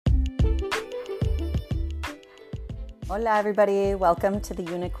Hola, everybody. Welcome to the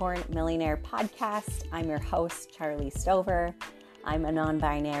Unicorn Millionaire Podcast. I'm your host, Charlie Stover. I'm a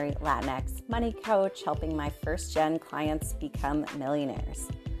non-binary Latinx money coach helping my first-gen clients become millionaires.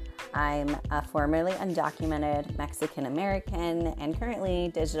 I'm a formerly undocumented Mexican-American and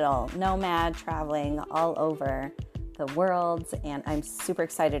currently digital nomad traveling all over the world, and I'm super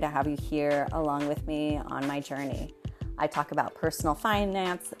excited to have you here along with me on my journey. I talk about personal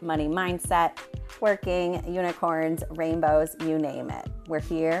finance, money mindset, working, unicorns, rainbows, you name it. We're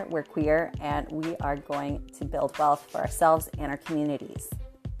here, we're queer, and we are going to build wealth for ourselves and our communities.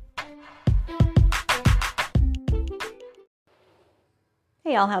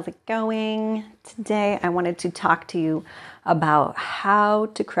 Hey y'all, how's it going? Today I wanted to talk to you about how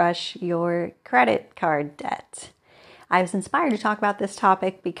to crush your credit card debt. I was inspired to talk about this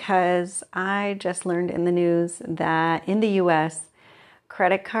topic because I just learned in the news that in the US,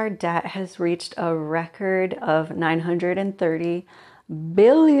 credit card debt has reached a record of $930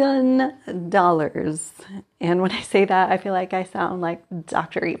 billion. And when I say that, I feel like I sound like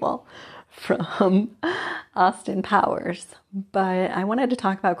Dr. Evil from Austin Powers. But I wanted to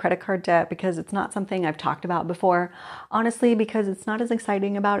talk about credit card debt because it's not something I've talked about before, honestly, because it's not as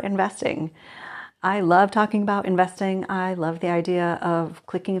exciting about investing. I love talking about investing. I love the idea of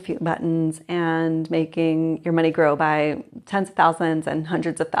clicking a few buttons and making your money grow by tens of thousands and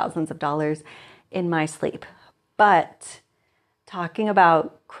hundreds of thousands of dollars in my sleep. But talking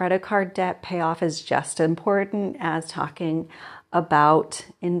about credit card debt payoff is just as important as talking about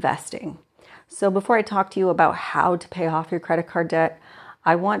investing. So before I talk to you about how to pay off your credit card debt,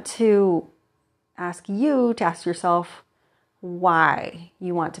 I want to ask you to ask yourself why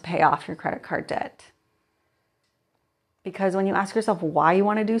you want to pay off your credit card debt. Because when you ask yourself why you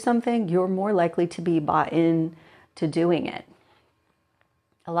want to do something, you're more likely to be bought in to doing it.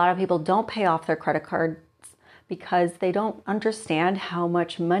 A lot of people don't pay off their credit cards because they don't understand how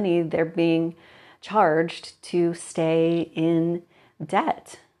much money they're being charged to stay in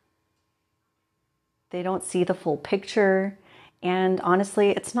debt. They don't see the full picture. And honestly,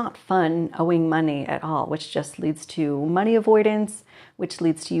 it's not fun owing money at all, which just leads to money avoidance, which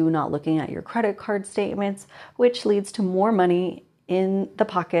leads to you not looking at your credit card statements, which leads to more money in the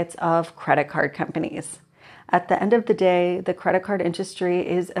pockets of credit card companies. At the end of the day, the credit card industry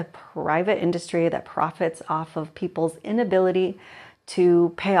is a private industry that profits off of people's inability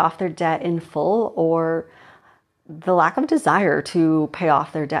to pay off their debt in full or the lack of desire to pay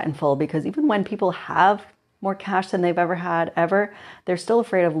off their debt in full, because even when people have more cash than they've ever had, they're still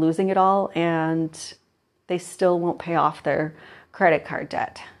afraid of losing it all, and they still won't pay off their credit card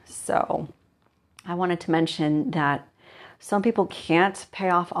debt. So I wanted to mention that some people can't pay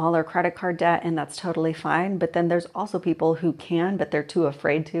off all their credit card debt, and that's totally fine. But then there's also people who can, but they're too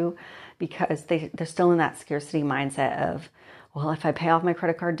afraid to because they're still in that scarcity mindset of, well, if I pay off my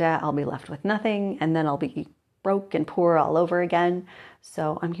credit card debt, I'll be left with nothing, and then I'll be broke and poor all over again.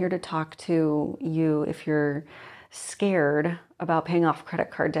 So I'm here to talk to you if you're scared about paying off credit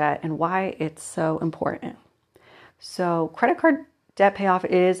card debt and why it's so important. So credit card debt payoff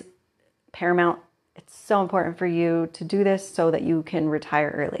is paramount. It's so important for you to do this so that you can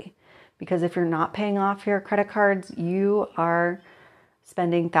retire early. Because if you're not paying off your credit cards, you are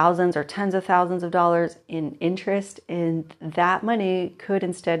spending thousands or tens of thousands of dollars in interest, and that money could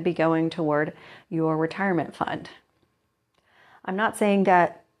instead be going toward your retirement fund. I'm not saying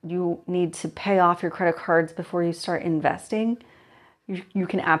that you need to pay off your credit cards before you start investing. You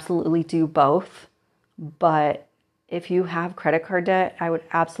can absolutely do both, but if you have credit card debt, I would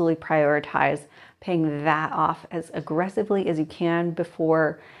absolutely prioritize paying that off as aggressively as you can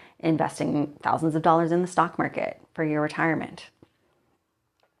before investing thousands of dollars in the stock market for your retirement.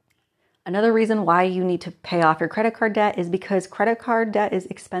 Another reason why you need to pay off your credit card debt is because credit card debt is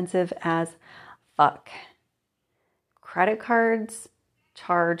expensive as fuck. Credit cards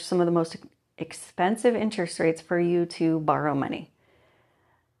charge some of the most expensive interest rates for you to borrow money.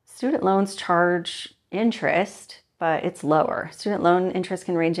 Student loans charge interest, but it's lower. Student loan interest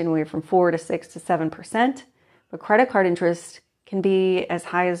can range anywhere from 4 to 6 to 7%, but credit card interest can be as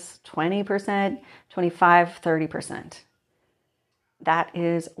high as 20%, 25, 30%. That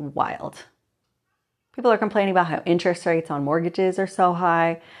is wild. People are complaining about how interest rates on mortgages are so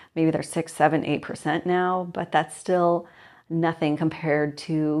high. Maybe they're 6, 7, 8% now, but that's still nothing compared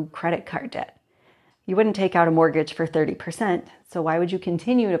to credit card debt. You wouldn't take out a mortgage for 30%, so why would you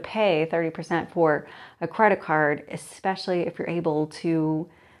continue to pay 30% for a credit card, especially if you're able to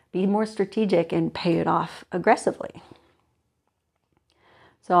be more strategic and pay it off aggressively?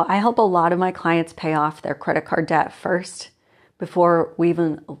 So I help a lot of my clients pay off their credit card debt first before we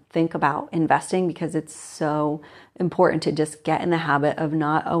even think about investing, because it's so important to just get in the habit of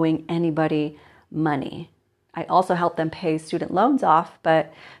not owing anybody money. I also help them pay student loans off,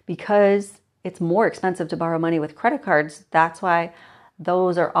 but because it's more expensive to borrow money with credit cards, that's why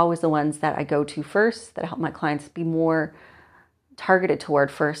those are always the ones that I go to first, that I help my clients be more targeted toward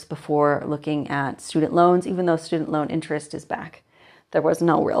first before looking at student loans, even though student loan interest is back. There was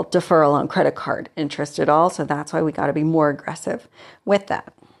no real deferral on credit card interest at all, so that's why we got to be more aggressive with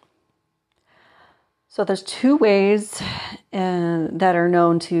that. So there's two ways that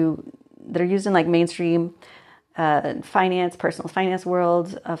are used in like mainstream finance, personal finance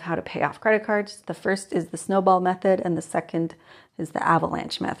world of how to pay off credit cards. The first is the snowball method, and the second is the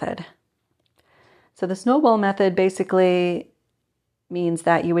avalanche method. So the snowball method basically means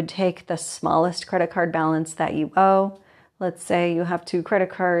that you would take the smallest credit card balance that you owe. Let's say you have two credit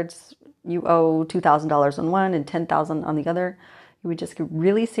cards, you owe $2,000 on one and $10,000 on the other. You would just get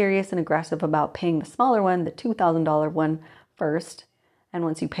really serious and aggressive about paying the smaller one, the $2,000 one first. And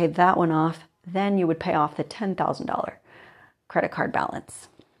once you paid that one off, then you would pay off the $10,000 credit card balance.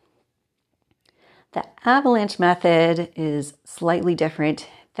 The avalanche method is slightly different.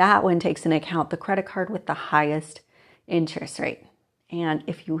 That one takes into account the credit card with the highest interest rate. And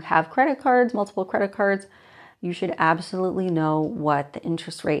if you have credit cards, multiple credit cards, you should absolutely know what the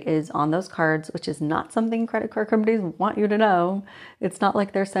interest rate is on those cards, which is not something credit card companies want you to know. It's not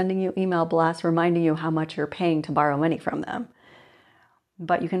like they're sending you email blasts reminding you how much you're paying to borrow money from them.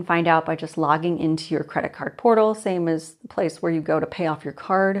 But you can find out by just logging into your credit card portal, same as the place where you go to pay off your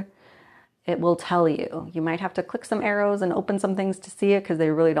card. It will tell you. You might have to click some arrows and open some things to see it, because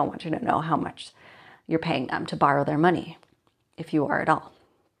they really don't want you to know how much you're paying them to borrow their money, if you are at all.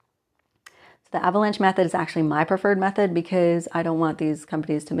 So the avalanche method is actually my preferred method because I don't want these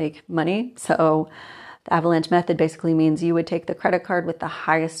companies to make money. So the avalanche method basically means you would take the credit card with the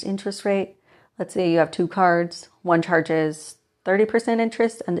highest interest rate. Let's say you have two cards. One charges 30%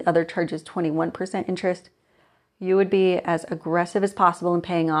 interest and the other charges 21% interest. You would be as aggressive as possible in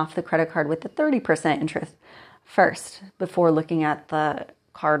paying off the credit card with the 30% interest first before looking at the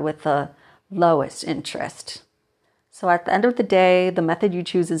card with the lowest interest. So at the end of the day, the method you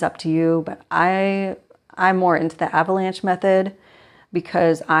choose is up to you, but I'm more into the avalanche method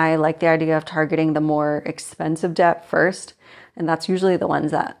because I like the idea of targeting the more expensive debt first, and that's usually the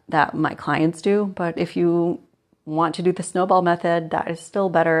ones that my clients do. But if you want to do the snowball method, that is still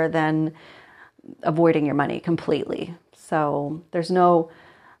better than avoiding your money completely. So there's no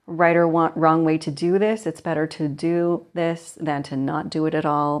right or wrong way to do this. It's better to do this than to not do it at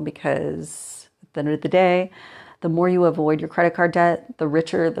all, because at the end of the day, the more you avoid your credit card debt, the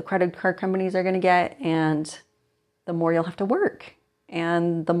richer the credit card companies are going to get, and the more you'll have to work,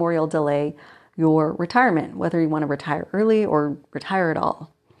 and the more you'll delay your retirement, whether you want to retire early or retire at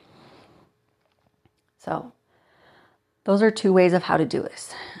all. So those are two ways of how to do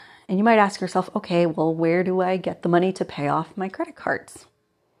this. And you might ask yourself, okay, well, where do I get the money to pay off my credit cards?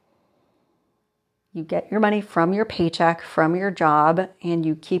 You get your money from your paycheck, from your job, and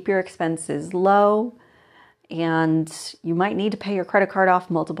you keep your expenses low. And you might need to pay your credit card off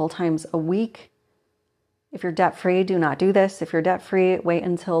multiple times a week. If you're debt-free, do not do this. If you're debt-free, wait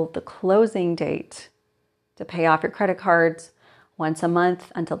until the closing date to pay off your credit cards once a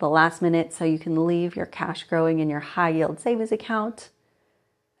month until the last minute, so you can leave your cash growing in your high-yield savings account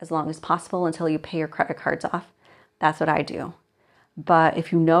as long as possible until you pay your credit cards off. That's what I do. But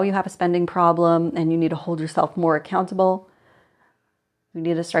if you know you have a spending problem and you need to hold yourself more accountable, you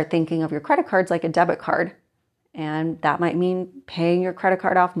need to start thinking of your credit cards like a debit card. And that might mean paying your credit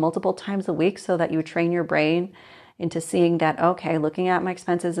card off multiple times a week so that you train your brain into seeing that, okay, looking at my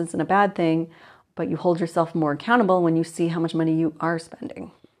expenses isn't a bad thing, but you hold yourself more accountable when you see how much money you are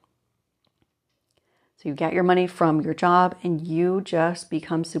spending. So you get your money from your job and you just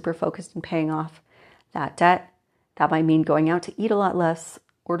become super focused in paying off that debt. That might mean going out to eat a lot less,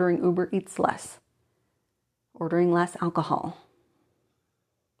 ordering Uber Eats less, ordering less alcohol,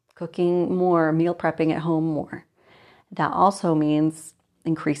 cooking more, meal prepping at home more. That also means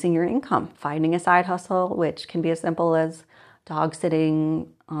increasing your income, finding a side hustle, which can be as simple as dog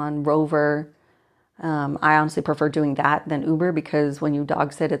sitting on Rover. I honestly prefer doing that than Uber, because when you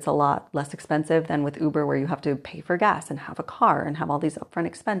dog sit, it's a lot less expensive than with Uber, where you have to pay for gas and have a car and have all these upfront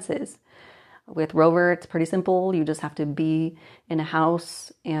expenses. With Rover, it's pretty simple. You just have to be in a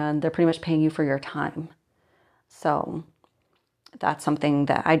house and they're pretty much paying you for your time. So that's something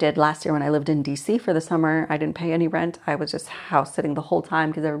that I did last year when I lived in DC for the summer. I didn't pay any rent. I was just house sitting the whole time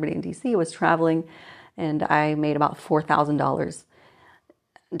because everybody in DC was traveling, and I made about $4,000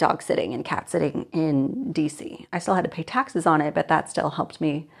 dog sitting and cat sitting in DC. I still had to pay taxes on it, but that still helped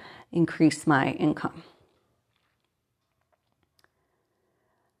me increase my income.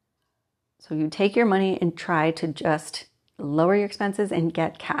 So you take your money and try to just lower your expenses and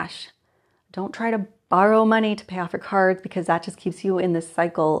get cash. Don't try to borrow money to pay off your cards, because that just keeps you in this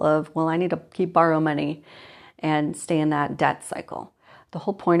cycle of, well, I need to keep borrowing money and stay in that debt cycle. The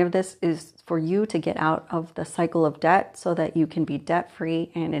whole point of this is for you to get out of the cycle of debt so that you can be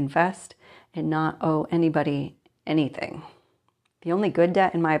debt-free and invest and not owe anybody anything. The only good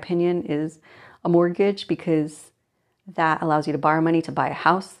debt, in my opinion, is a mortgage, because that allows you to borrow money to buy a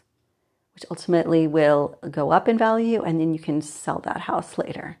house, which ultimately will go up in value, and then you can sell that house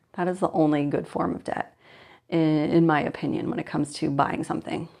later. That is the only good form of debt, in my opinion, when it comes to buying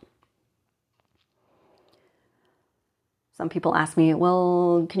something. Some people ask me,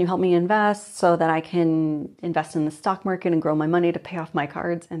 well, can you help me invest so that I can invest in the stock market and grow my money to pay off my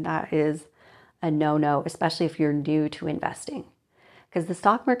cards? And that is a no-no, especially if you're new to investing. Because the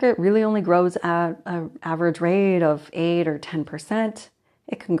stock market really only grows at an average rate of 8 or 10%.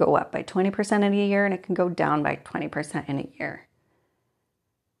 It can go up by 20% in a year, and it can go down by 20% in a year.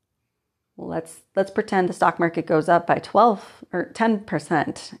 Well, let's pretend the stock market goes up by 12 or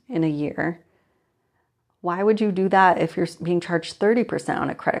 10% in a year. Why would you do that if you're being charged 30% on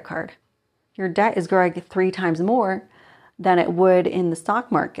a credit card? Your debt is growing 3 times more than it would in the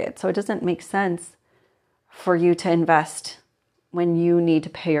stock market. So it doesn't make sense for you to invest when you need to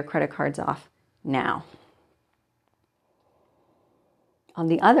pay your credit cards off now. On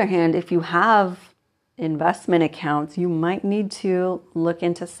the other hand, if you have investment accounts, you might need to look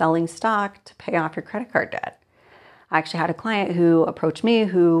into selling stock to pay off your credit card debt. I actually had a client who approached me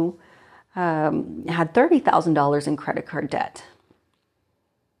who had $30,000 in credit card debt.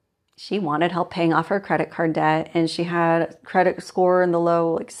 She wanted help paying off her credit card debt, and she had a credit score in the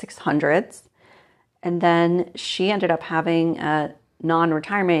low 600s. And then she ended up having a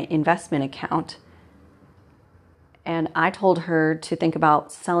non-retirement investment account. And I told her to think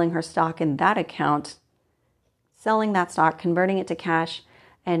about selling her stock in that account, selling that stock, converting it to cash,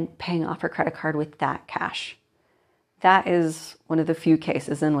 and paying off her credit card with that cash. That is one of the few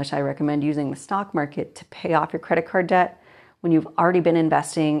cases in which I recommend using the stock market to pay off your credit card debt when you've already been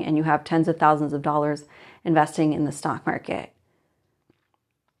investing and you have tens of thousands of dollars investing in the stock market.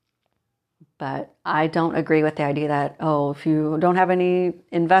 But I don't agree with the idea that, if you don't have any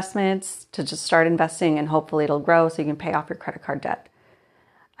investments, to just start investing and hopefully it'll grow so you can pay off your credit card debt.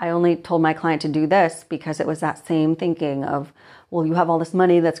 I only told my client to do this because it was that same thinking of, well, you have all this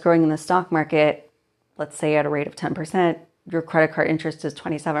money that's growing in the stock market, let's say at a rate of 10%, your credit card interest is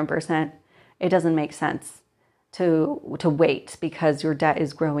 27%. It doesn't make sense to wait because your debt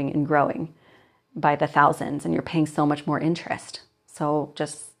is growing and growing by the thousands and you're paying so much more interest. So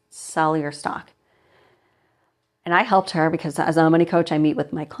just sell your stock. And I helped her because as a money coach, I meet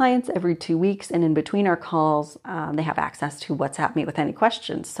with my clients every 2 weeks. And in between our calls, they have access to WhatsApp me with any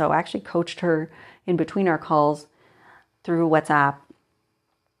questions. So I actually coached her in between our calls through WhatsApp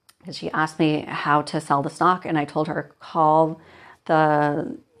because she asked me how to sell the stock. And I told her, call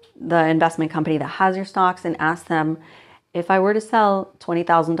the investment company that has your stocks and ask them, if I were to sell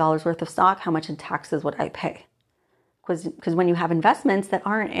 $20,000 worth of stock, how much in taxes would I pay? Because when you have investments that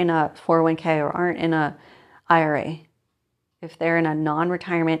aren't in a 401k or aren't in a IRA, if they're in a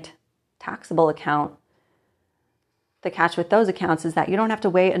non-retirement taxable account, the catch with those accounts is that you don't have to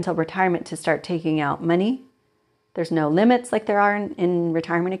wait until retirement to start taking out money. There's no limits like there are in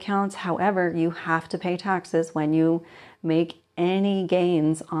retirement accounts. However, you have to pay taxes when you make any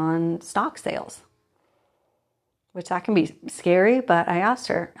gains on stock sales, which that can be scary. But I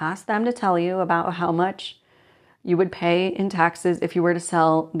asked them to tell you about how much you would pay in taxes if you were to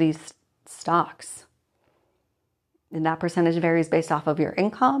sell these stocks. And that percentage varies based off of your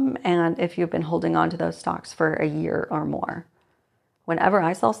income and if you've been holding on to those stocks for a year or more. Whenever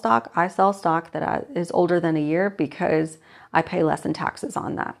I sell stock that is older than a year because I pay less in taxes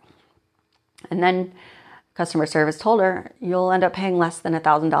on that. And then customer service told her, you'll end up paying less than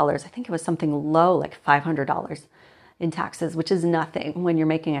 $1,000. I think it was something low, like $500 in taxes, which is nothing when you're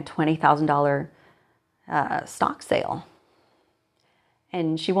making a $20,000 stock sale.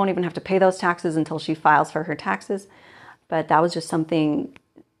 And she won't even have to pay those taxes until she files for her taxes. But that was just an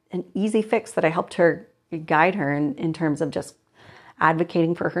easy fix that I helped her guide her in terms of just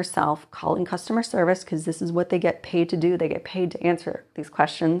advocating for herself, calling customer service, because this is what they get paid to do. They get paid to answer these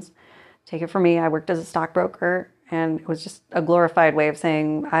questions. Take it from me, I worked as a stockbroker, and it was just a glorified way of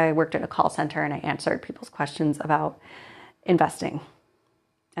saying I worked at a call center and I answered people's questions about investing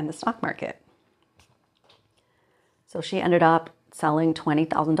and the stock market. So she ended up selling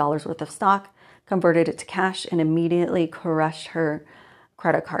 $20,000 worth of stock, converted it to cash, and immediately crushed her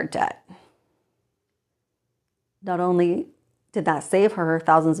credit card debt. Not only did that save her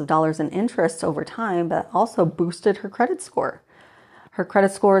thousands of dollars in interest over time, but also boosted her credit score. Her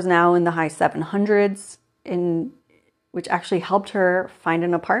credit score is now in the high 700s, which actually helped her find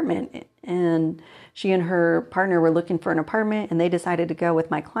an apartment. And she and her partner were looking for an apartment, and they decided to go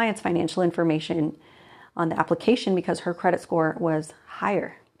with my client's financial information on the application because her credit score was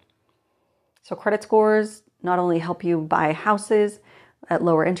higher. So credit scores not only help you buy houses at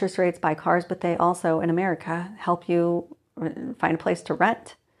lower interest rates, buy cars, but they also, in America, help you find a place to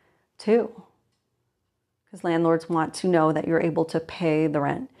rent too. Because landlords want to know that you're able to pay the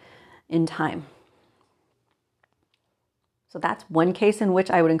rent in time. So that's one case in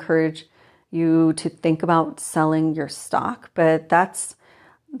which I would encourage you to think about selling your stock, but that's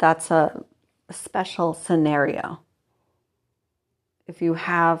a special scenario. If you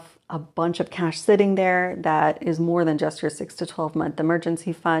have a bunch of cash sitting there that is more than just your 6 to 12 month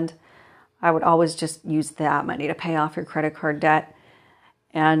emergency fund, I would always just use that money to pay off your credit card debt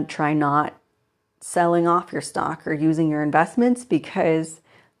and try not selling off your stock or using your investments, because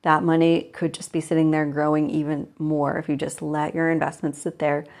that money could just be sitting there growing even more if you just let your investments sit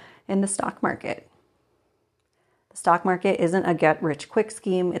there in the stock market. The stock market isn't a get-rich-quick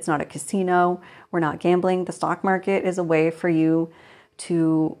scheme. It's not a casino. We're not gambling. The stock market is a way for you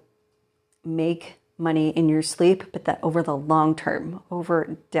to make money in your sleep, but that over the long term,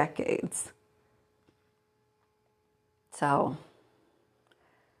 over decades. So,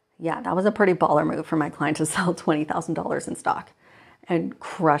 yeah, that was a pretty baller move for my client to sell $20,000 in stock and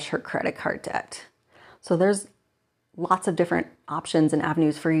crush her credit card debt. So there's lots of different options and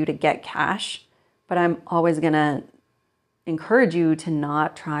avenues for you to get cash, but I'm always going to encourage you to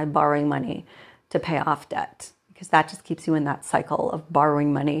not try borrowing money to pay off debt, because that just keeps you in that cycle of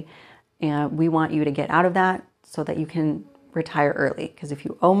borrowing money. And we want you to get out of that so that you can retire early. Because if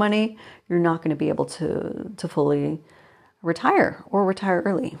you owe money, you're not going to be able to fully retire or retire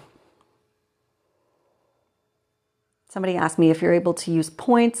early. Somebody asked me if you're able to use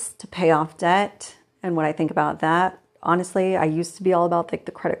points to pay off debt and what I think about that. Honestly, I used to be all about like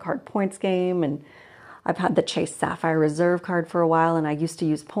the credit card points game, and I've had the Chase Sapphire Reserve card for a while, and I used to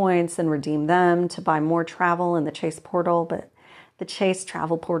use points and redeem them to buy more travel in the Chase portal, but the Chase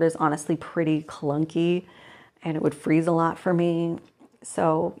travel port is honestly pretty clunky and it would freeze a lot for me.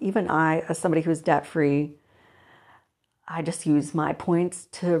 So even I, as somebody who's debt-free, I just use my points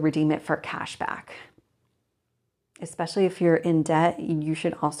to redeem it for cash back. Especially if you're in debt, you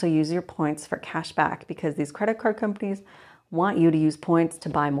should also use your points for cash back, because these credit card companies want you to use points to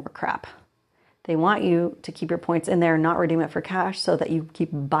buy more crap. They want you to keep your points in there and not redeem it for cash so that you keep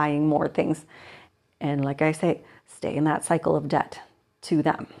buying more things. And like I say, stay in that cycle of debt to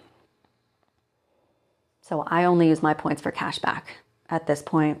them. So I only use my points for cash back. At this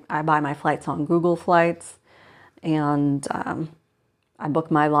point, I buy my flights on Google Flights, and I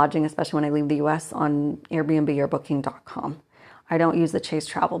book my lodging, especially when I leave the US, on Airbnb or Booking.com. I don't use the Chase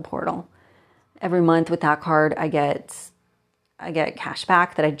Travel Portal. Every month with that card, I get cash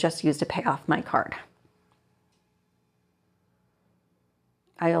back that I just use to pay off my card.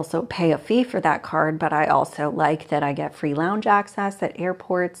 I also pay a fee for that card, but I also like that I get free lounge access at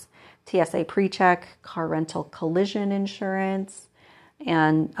airports, TSA PreCheck, car rental collision insurance,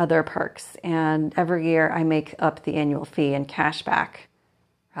 and other perks. And every year I make up the annual fee in cash back,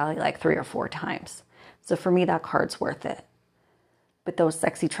 probably like 3 or 4 times. So for me, that card's worth it. But those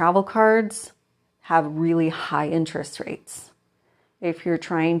sexy travel cards have really high interest rates. If you're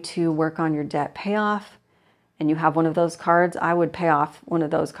trying to work on your debt payoff and you have one of those cards, I would pay off one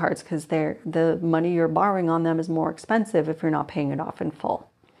of those cards, because the money you're borrowing on them is more expensive if you're not paying it off in full.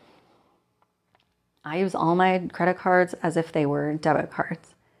 I use all my credit cards as if they were debit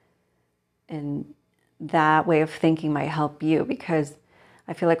cards. And that way of thinking might help you, because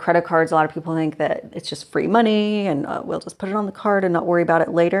I feel like credit cards, a lot of people think that it's just free money and we'll just put it on the card and not worry about it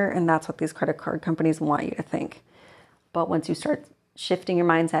later. And that's what these credit card companies want you to think. But once you start shifting your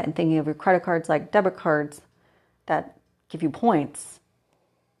mindset and thinking of your credit cards like debit cards that give you points,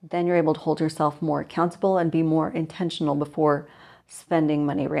 then you're able to hold yourself more accountable and be more intentional before spending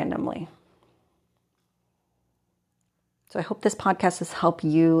money randomly. So I hope this podcast has helped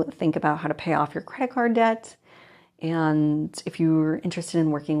you think about how to pay off your credit card debt. And if you're interested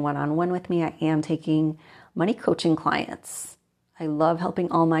in working one-on-one with me, I am taking money coaching clients. I love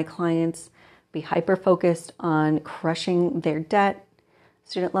helping all my clients be hyper-focused on crushing their debt,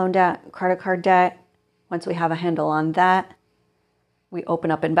 student loan debt, credit card debt. Once we have a handle on that, we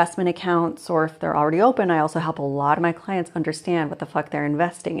open up investment accounts, or if they're already open, I also help a lot of my clients understand what the fuck they're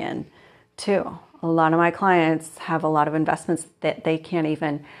investing in too. A lot of my clients have a lot of investments that they can't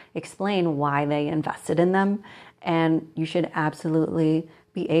even explain why they invested in them. And you should absolutely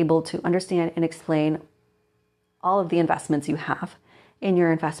be able to understand and explain all of the investments you have in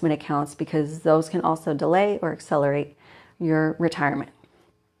your investment accounts, because those can also delay or accelerate your retirement.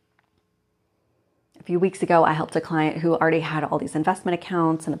 A few weeks ago, I helped a client who already had all these investment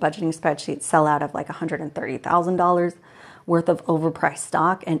accounts and a budgeting spreadsheet sell out of like $130,000 worth of overpriced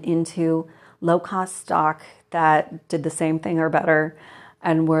stock and into low-cost stock that did the same thing or better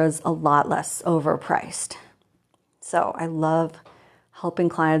and was a lot less overpriced. So I love helping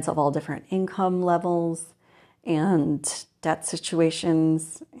clients of all different income levels and debt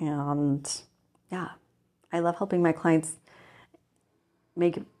situations. And yeah, I love helping my clients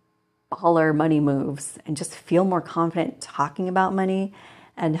make baller money moves and just feel more confident talking about money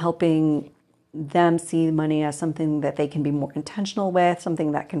and helping them see money as something that they can be more intentional with,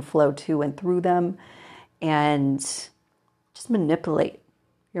 something that can flow to and through them, and just manipulate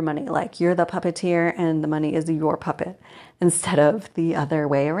your money like you're the puppeteer and the money is your puppet instead of the other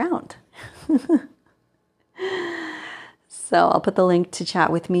way around. So I'll put the link to chat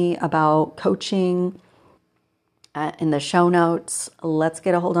with me about coaching in the show notes. Let's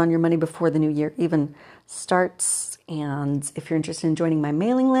get a hold on your money before the new year even starts. And if you're interested in joining my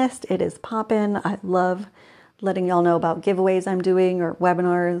mailing list, it is poppin'. I love letting y'all know about giveaways I'm doing or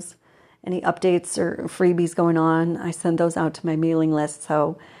webinars, any updates or freebies going on. I send those out to my mailing list.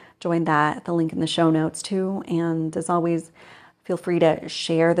 So join that, the link in the show notes too. And as always, feel free to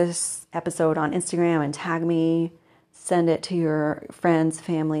share this episode on Instagram and tag me. Send it to your friends,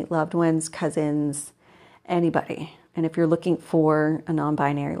 family, loved ones, cousins, anybody. And if you're looking for a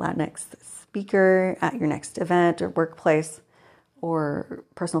non-binary Latinx speaker at your next event or workplace or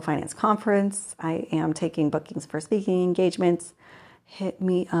personal finance conference, I am taking bookings for speaking engagements. Hit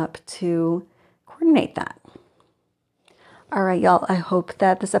me up to coordinate that. All right, y'all. I hope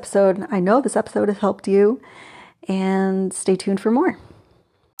that I know this episode has helped you, and stay tuned for more.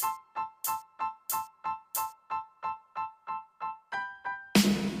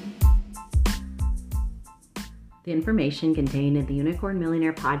 The information contained in the Unicorn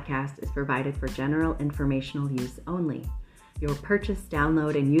Millionaire podcast is provided for general informational use only. Your purchase,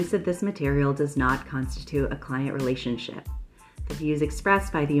 download, and use of this material does not constitute a client relationship. The views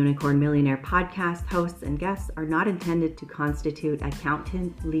expressed by the Unicorn Millionaire podcast hosts and guests are not intended to constitute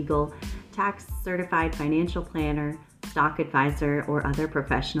accountant, legal, tax certified financial planner, stock advisor, or other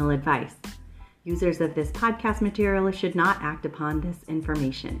professional advice. Users of this podcast material should not act upon this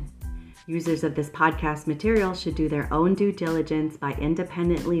information. Users of this podcast material should do their own due diligence by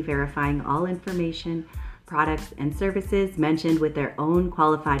independently verifying all information, products, and services mentioned with their own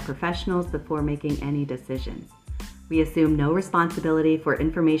qualified professionals before making any decisions. We assume no responsibility for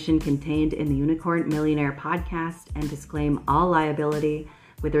information contained in the Unicorn Millionaire podcast and disclaim all liability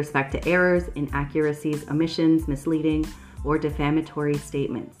with respect to errors, inaccuracies, omissions, misleading, or defamatory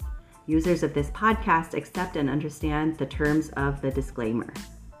statements. Users of this podcast accept and understand the terms of the disclaimer.